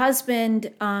 your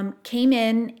husband came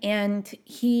in and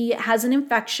he has an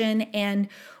infection, and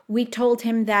we told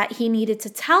him that he needed to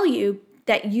tell you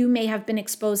that you may have been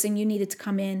exposed and you needed to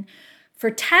come in for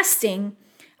testing.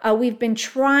 We've been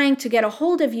trying to get a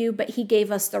hold of you, but he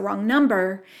gave us the wrong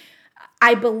number.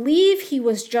 I believe he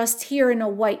was just here in a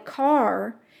white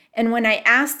car. And when I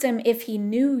asked him if he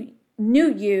knew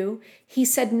you, he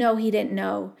said no, he didn't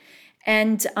know.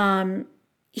 And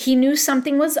he knew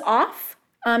something was off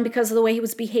because of the way he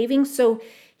was behaving. So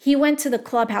he went to the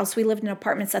clubhouse. We lived in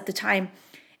apartments at the time.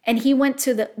 And he went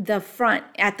to the front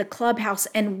at the clubhouse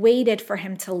and waited for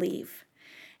him to leave.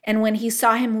 And when he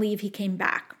saw him leave, he came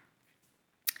back.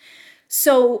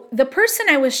 So the person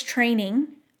I was training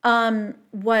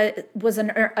was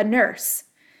a nurse.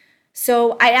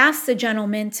 So I asked the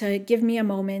gentleman to give me a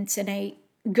moment, and I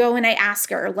go and I ask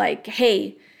her, like,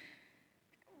 hey,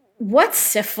 what's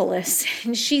syphilis?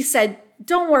 And she said,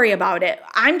 don't worry about it.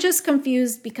 I'm just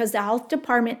confused because the health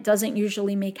department doesn't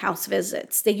usually make house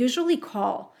visits. They usually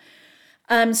call.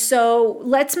 So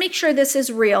let's make sure this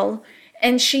is real.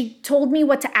 And she told me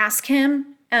what to ask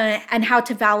him and how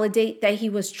to validate that he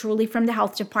was truly from the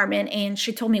health department. And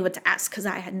she told me what to ask because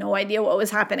I had no idea what was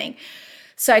happening.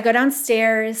 So I go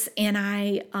downstairs and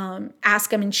I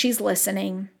ask him, and she's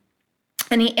listening.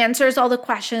 And he answers all the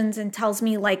questions and tells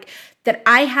me like that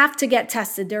I have to get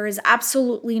tested. There is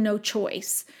absolutely no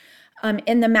choice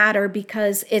in the matter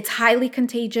because it's highly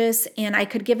contagious and I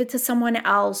could give it to someone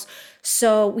else.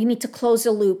 So we need to close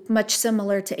the loop, much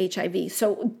similar to HIV.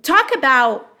 So talk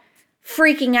about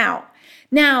freaking out.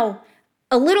 Now,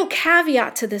 a little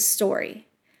caveat to this story.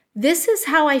 This is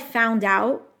how I found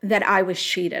out that I was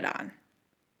cheated on.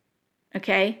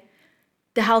 Okay?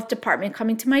 The health department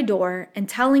coming to my door and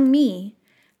telling me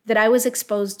that I was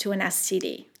exposed to an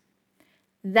STD.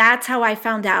 That's how I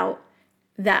found out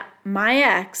that my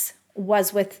ex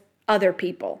was with other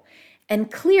people,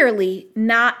 and clearly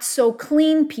not so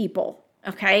clean people,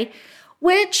 okay?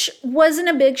 Which wasn't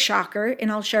a big shocker,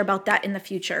 and I'll share about that in the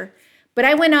future. But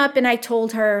I went up and I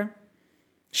told her,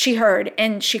 she heard,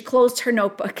 and she closed her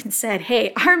notebook and said,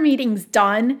 hey, our meeting's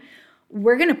done.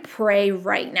 We're going to pray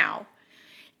right now.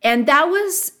 And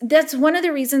that's one of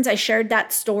the reasons I shared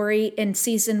that story in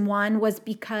season 1, was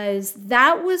because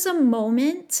that was a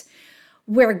moment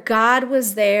where God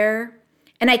was there.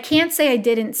 And I can't say I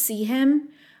didn't see him,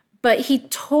 but he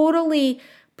totally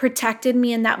protected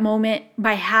me in that moment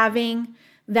by having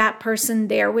that person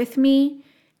there with me.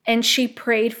 And she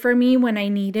prayed for me when I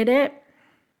needed it.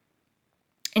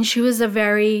 And she was a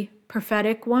very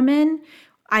prophetic woman.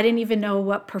 I didn't even know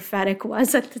what prophetic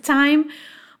was at the time,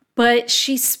 but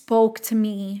she spoke to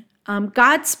me.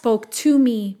 God spoke to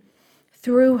me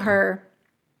through her.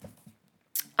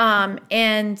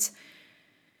 And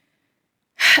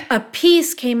a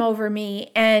peace came over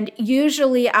me. And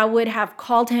usually I would have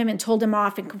called him and told him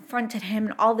off and confronted him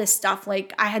and all this stuff.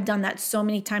 Like, I had done that so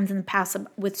many times in the past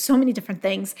with so many different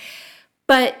things.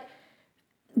 But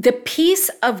the peace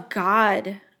of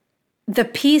God, the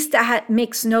peace that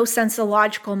makes no sense to the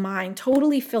logical mind,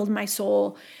 totally filled my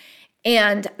soul.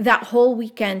 And that whole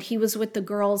weekend, he was with the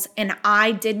girls, and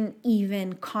I didn't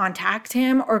even contact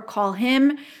him or call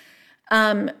him.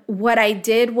 What I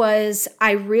did was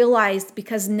I realized,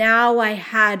 because now I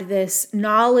had this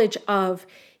knowledge of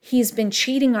he's been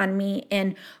cheating on me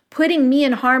and putting me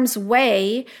in harm's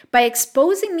way by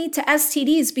exposing me to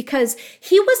STDs, because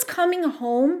he was coming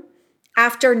home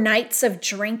after nights of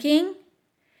drinking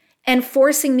and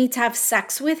forcing me to have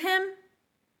sex with him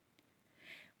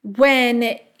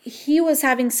when he was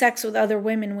having sex with other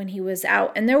women when he was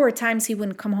out. And there were times he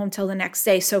wouldn't come home till the next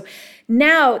day. So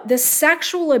now the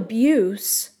sexual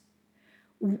abuse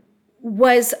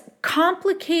was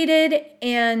complicated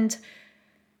and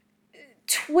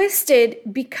twisted,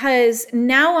 because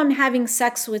now I'm having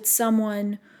sex with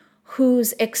someone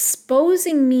who's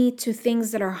exposing me to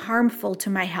things that are harmful to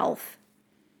my health,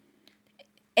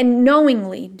 and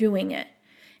knowingly doing it,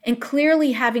 and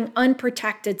clearly having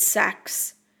unprotected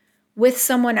sex with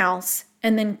someone else,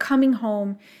 and then coming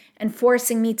home and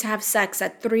forcing me to have sex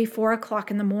at 3, 4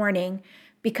 o'clock in the morning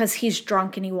because he's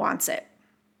drunk and he wants it.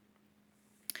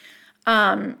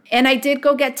 And I did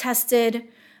go get tested.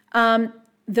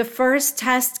 The first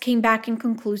test came back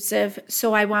inconclusive,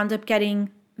 so I wound up getting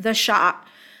the shot.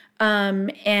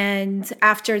 And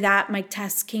after that, my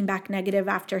tests came back negative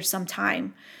after some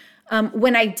time.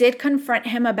 When I did confront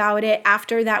him about it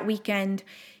after that weekend,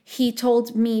 he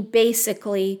told me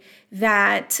basically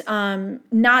that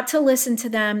not to listen to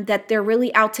them, that they're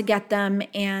really out to get them,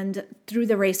 and threw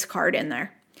the race card in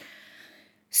there.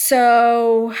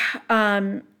 So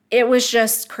it was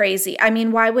just crazy. I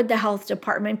mean, why would the health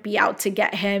department be out to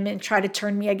get him and try to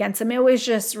turn me against him? It was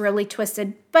just really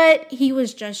twisted, but he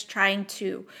was just trying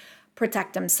to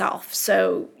protect himself.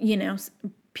 So,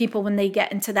 people, when they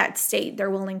get into that state, they're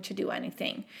willing to do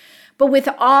anything. But with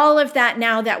all of that,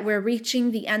 now that we're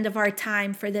reaching the end of our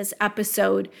time for this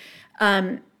episode,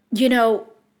 all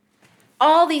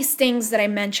these things that I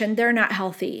mentioned, they're not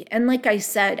healthy. And like I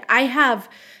said, I have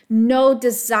no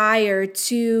desire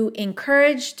to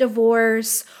encourage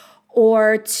divorce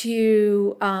or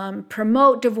to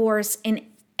promote divorce in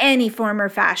any form or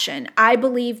fashion. I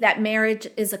believe that marriage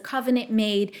is a covenant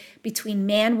made between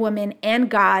man, woman, and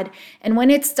God. And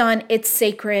when it's done, it's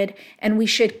sacred, and we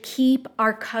should keep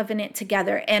our covenant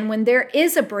together. And when there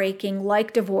is a breaking,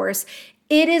 like divorce,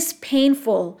 it is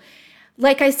painful.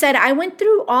 Like I said, I went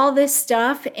through all this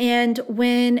stuff, and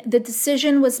when the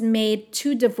decision was made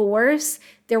to divorce,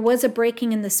 there was a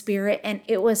breaking in the spirit, and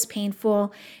it was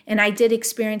painful. And I did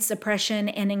experience depression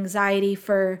and anxiety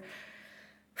for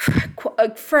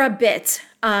a bit.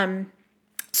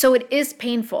 So it is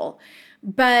painful.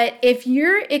 But if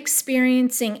you're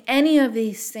experiencing any of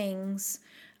these things,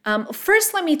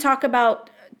 first let me talk about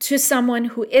to someone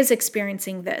who is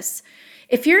experiencing this.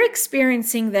 If you're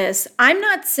experiencing this, I'm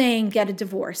not saying get a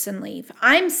divorce and leave.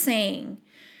 I'm saying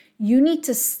you need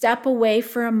to step away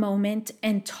for a moment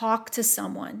and talk to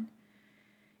someone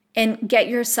and get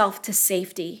yourself to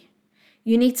safety.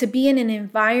 You need to be in an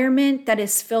environment that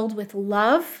is filled with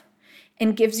love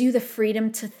and gives you the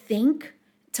freedom to think,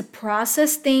 to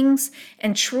process things,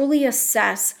 and truly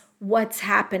assess what's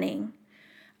happening.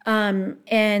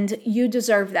 And you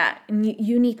deserve that. And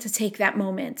you need to take that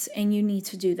moment, and you need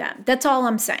to do that. That's all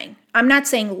I'm saying. I'm not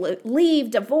saying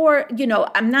leave, divorce,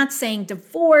 I'm not saying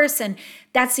divorce and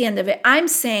that's the end of it. I'm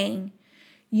saying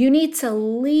you need to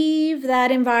leave that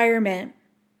environment.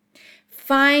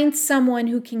 Find someone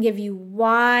who can give you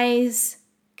wise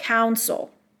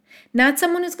counsel. Not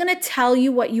someone who's going to tell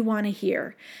you what you want to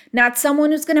hear. Not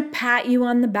someone who's going to pat you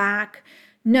on the back.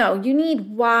 No, you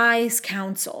need wise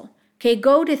counsel. Okay,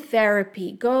 go to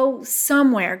therapy, go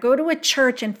somewhere, go to a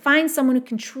church and find someone who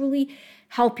can truly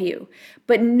help you.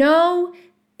 But no,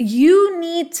 you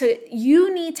need to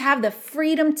have the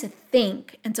freedom to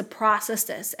think and to process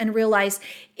this and realize,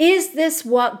 is this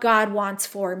what God wants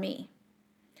for me?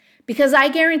 Because I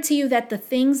guarantee you that the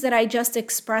things that I just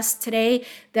expressed today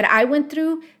that I went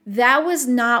through, that was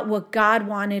not what God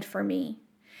wanted for me.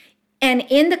 And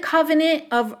in the covenant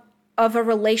of a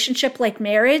relationship like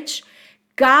marriage,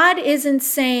 God isn't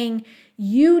saying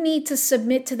you need to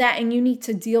submit to that and you need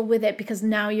to deal with it because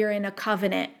now you're in a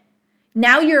covenant.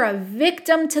 Now you're a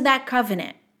victim to that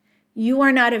covenant. You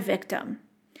are not a victim.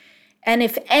 And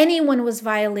if anyone was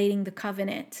violating the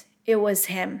covenant, it was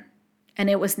him and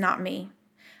it was not me.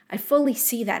 I fully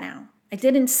see that now. I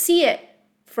didn't see it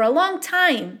for a long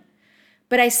time,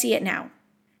 but I see it now.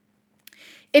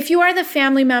 If you are the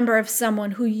family member of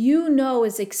someone who you know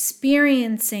is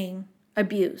experiencing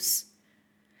abuse,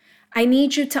 I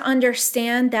need you to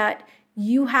understand that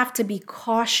you have to be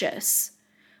cautious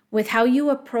with how you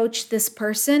approach this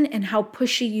person and how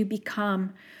pushy you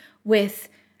become with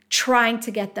trying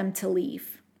to get them to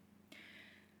leave.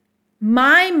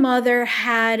 My mom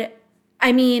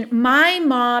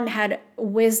had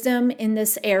wisdom in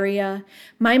this area.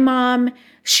 My mom,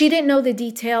 she didn't know the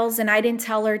details, and I didn't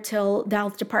tell her till the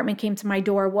health department came to my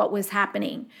door what was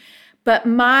happening. But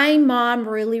my mom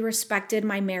really respected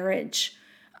my marriage.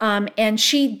 And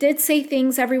she did say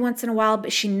things every once in a while,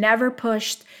 but she never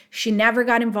pushed. She never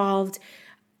got involved.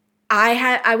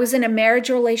 I was in a marriage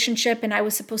relationship and I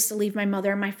was supposed to leave my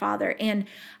mother and my father. And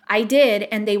I did.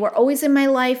 And they were always in my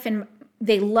life and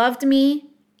they loved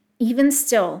me even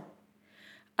still.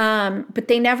 But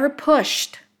they never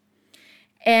pushed.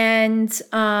 And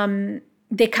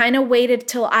they kind of waited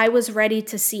till I was ready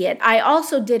to see it. I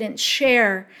also didn't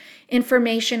share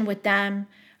information with them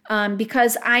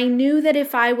because I knew that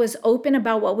if I was open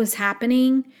about what was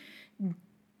happening,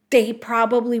 they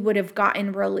probably would have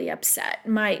gotten really upset.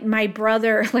 My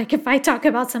brother, like if I talk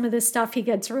about some of this stuff, he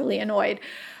gets really annoyed.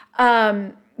 It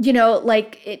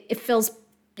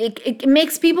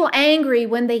makes people angry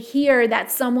when they hear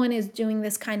that someone is doing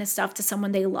this kind of stuff to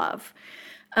someone they love.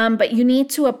 But you need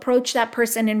to approach that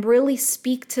person and really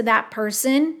speak to that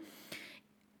person.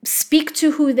 Speak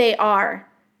to who they are.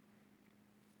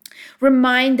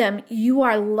 Remind them you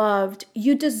are loved.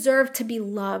 You deserve to be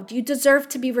loved. You deserve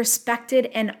to be respected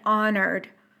and honored.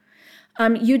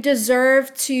 You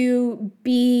deserve to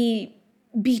be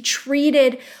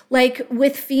treated like,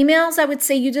 with females, I would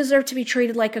say you deserve to be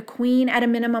treated like a queen, at a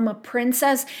minimum, a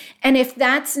princess. And if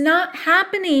that's not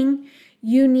happening,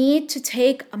 you need to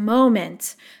take a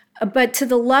moment. But to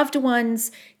the loved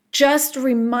ones, just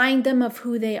remind them of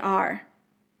who they are.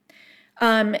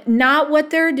 Not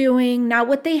what they're doing, not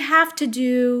what they have to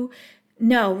do.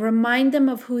 No, remind them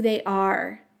of who they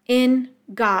are in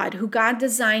God, who God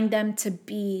designed them to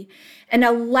be, and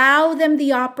allow them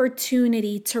the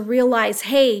opportunity to realize,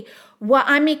 hey, what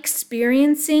I'm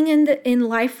experiencing in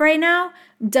life right now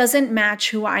doesn't match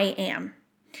who I am.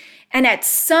 And at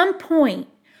some point,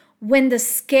 when the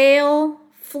scale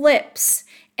flips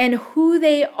and who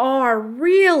they are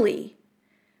really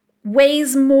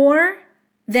weighs more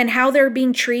than how they're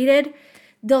being treated,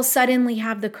 they'll suddenly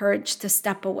have the courage to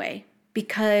step away,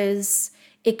 because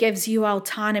it gives you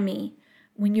autonomy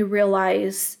when you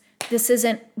realize this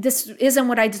isn't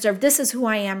what I deserve. This is who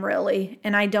I am really,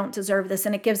 and I don't deserve this.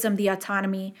 And it gives them the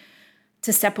autonomy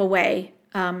to step away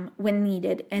when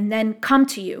needed and then come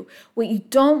to you. What you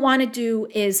don't want to do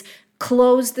is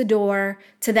close the door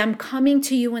to them coming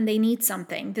to you when they need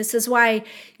something. This is why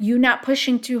you not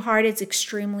pushing too hard is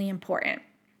extremely important.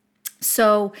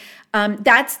 So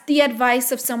that's the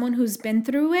advice of someone who's been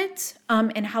through it,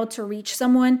 and how to reach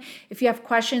someone. If you have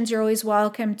questions, you're always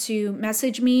welcome to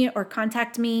message me or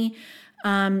contact me.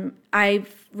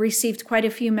 I've received quite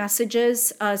a few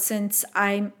messages since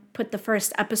I put the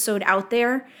first episode out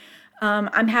there.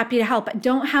 I'm happy to help. I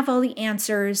don't have all the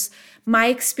answers. My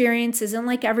experience isn't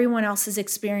like everyone else's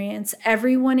experience.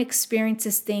 Everyone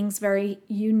experiences things very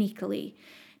uniquely.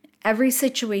 Every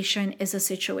situation is a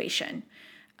situation.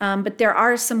 But there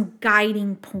are some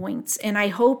guiding points. And I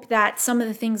hope that some of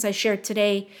the things I shared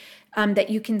today, that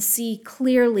you can see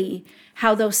clearly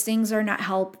how those things are not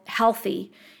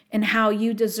healthy, and how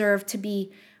you deserve to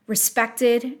be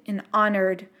respected and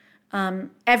honored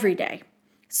every day.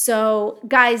 So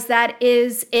guys, that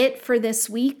is it for this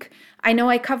week. I know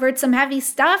I covered some heavy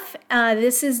stuff.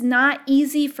 This is not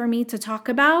easy for me to talk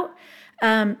about,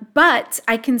 but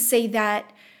I can say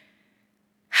that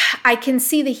I can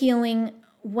see the healing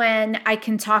when I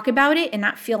can talk about it and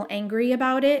not feel angry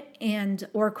about it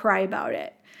or cry about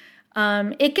it.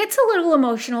 It gets a little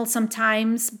emotional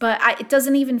sometimes, but it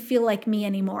doesn't even feel like me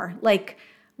anymore. Like,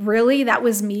 really, that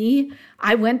was me.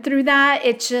 I went through that.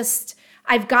 It's just,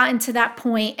 I've gotten to that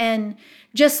point, and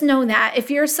just know that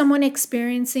if you're someone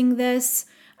experiencing this,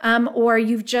 or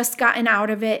you've just gotten out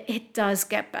of it, it does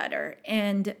get better,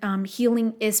 and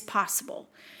healing is possible.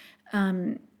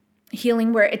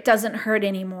 Healing where it doesn't hurt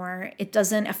anymore. It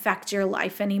doesn't affect your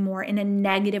life anymore in a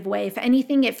negative way. If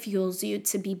anything, it fuels you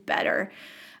to be better.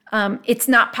 It's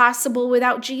not possible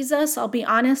without Jesus. I'll be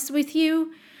honest with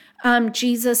you.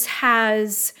 Jesus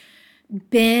has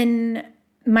been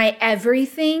my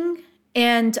everything,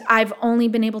 and I've only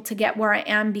been able to get where I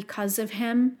am because of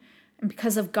him and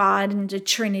because of God and the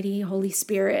Trinity, Holy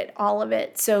Spirit, all of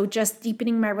it. So just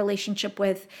deepening my relationship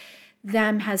with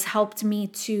them has helped me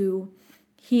to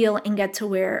heal and get to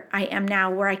where I am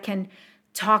now, where I can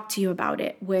talk to you about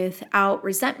it without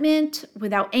resentment,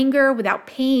 without anger, without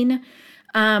pain,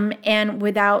 and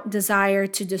without desire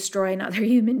to destroy another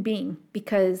human being,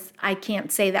 because I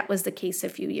can't say that was the case a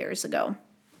few years ago.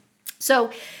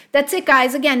 So that's it,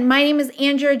 guys. Again, my name is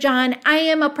Andrea John. I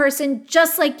am a person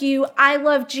just like you. I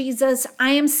love Jesus.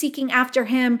 I am seeking after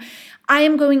him. I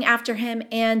am going after him,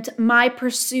 and my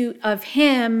pursuit of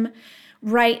him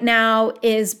right now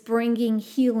is bringing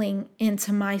healing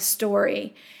into my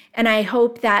story. And I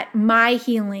hope that my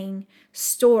healing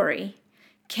story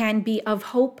can be of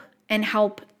hope and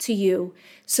help to you,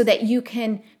 so that you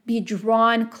can be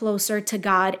drawn closer to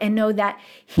God and know that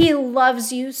he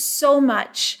loves you so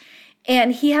much,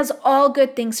 and he has all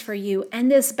good things for you.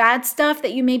 And this bad stuff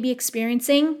that you may be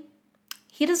experiencing,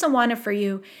 he doesn't want it for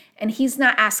you, and he's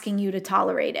not asking you to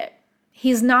tolerate it.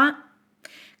 He's not.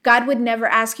 God would never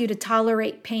ask you to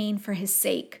tolerate pain for his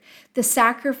sake. The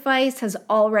sacrifice has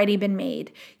already been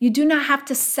made. You do not have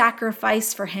to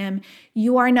sacrifice for him.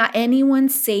 You are not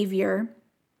anyone's savior.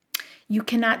 You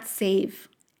cannot save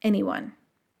anyone.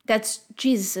 That's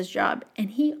Jesus' job,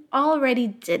 and he already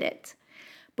did it.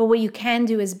 But what you can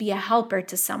do is be a helper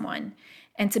to someone,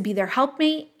 and to be their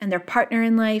helpmate and their partner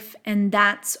in life, and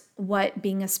that's what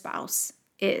being a spouse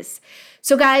is.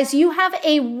 So guys, you have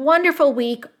a wonderful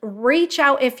week. Reach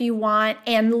out if you want,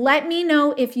 and let me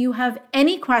know if you have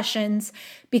any questions,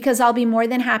 because I'll be more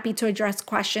than happy to address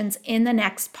questions in the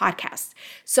next podcast.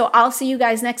 So I'll see you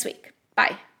guys next week.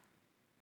 Bye.